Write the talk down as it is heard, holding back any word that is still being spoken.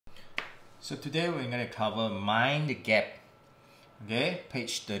So today we're going to cover Mind the Gap. Okay,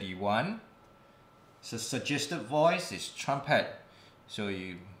 page 31. So suggested voice is trumpet. So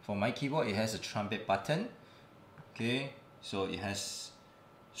for my keyboard, it has a trumpet button. Okay, so it has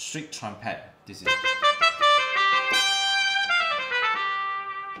strict trumpet. This is.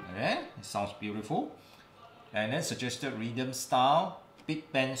 Okay, it sounds beautiful. And then suggested rhythm style,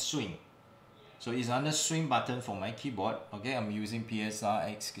 big band swing. So it's under swing button for my keyboard. Okay, I'm using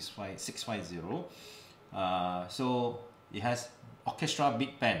PSR X650. So it has orchestra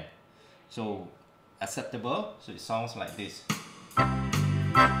big band. So acceptable. So it sounds like this. 2, 3,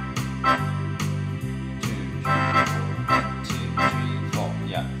 4.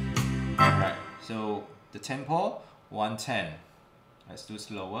 Yeah. Alright. So the tempo 110. Let's do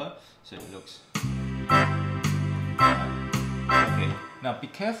slower. So it looks. Okay. Now be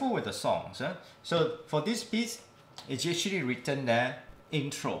careful with the songs. Huh? So for this piece, it's actually written there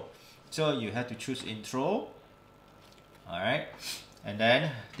intro. So you have to choose intro. Alright. And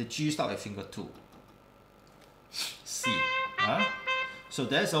then the G start at finger 2. C. Huh? So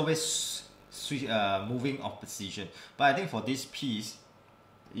there's always moving of position. But I think for this piece,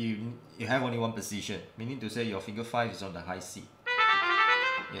 you have only one position. Meaning to say your finger 5 is on the high C.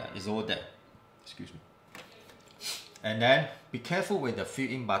 Yeah, it's over there. Excuse me. And then be careful with the fill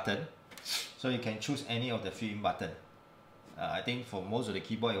in button. So you can choose any of the fill in button. I think for most of the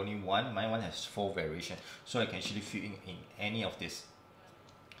keyboard only one. My one has 4 variations. So I can actually fill in any of this.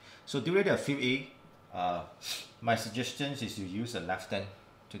 So during the fill in, my suggestion is to use the left hand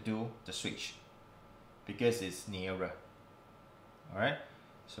to do the switch because it's nearer. Alright.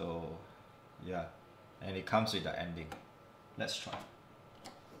 So yeah. And it comes with the ending. Let's try.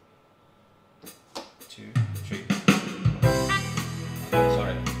 2, 3.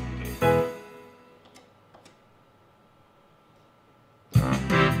 Sorry.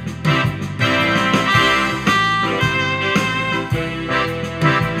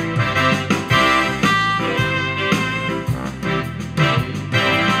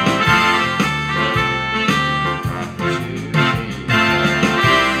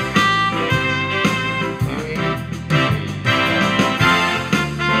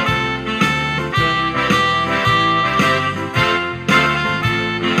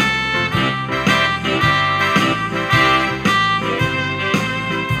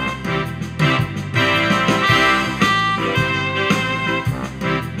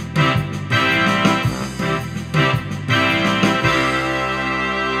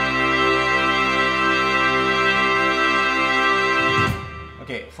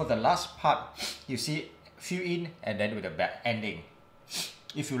 Okay. For the last part, you see fill in and then with the back ending.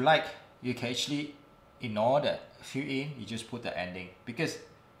 If you like, you can actually ignore the fill in, you just put the ending because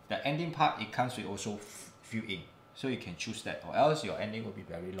the ending part it comes with also fill in. So you can choose that or else your ending will be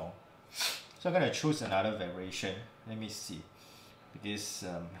very long. So I'm going to choose another variation. Let me see. Because,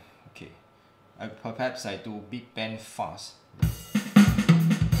 okay, perhaps I do big band fast.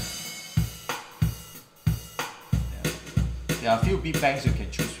 There are a few beat bands you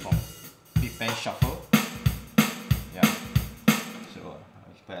can choose from. Beat band shuffle. Yeah. So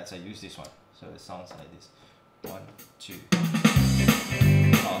perhaps I use this one. So it sounds like this. 1, 2.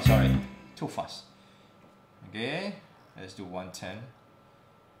 Oh, sorry. Too fast. Okay. Let's do 110.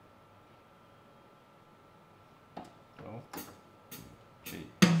 So, 2, 3,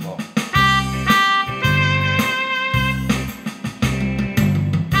 4.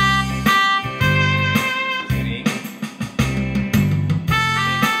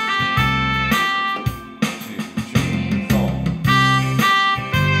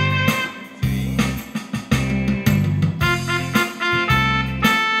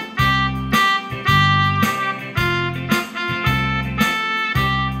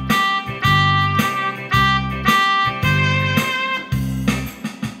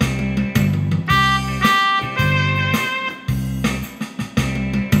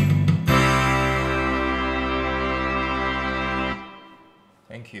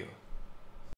 Thank you.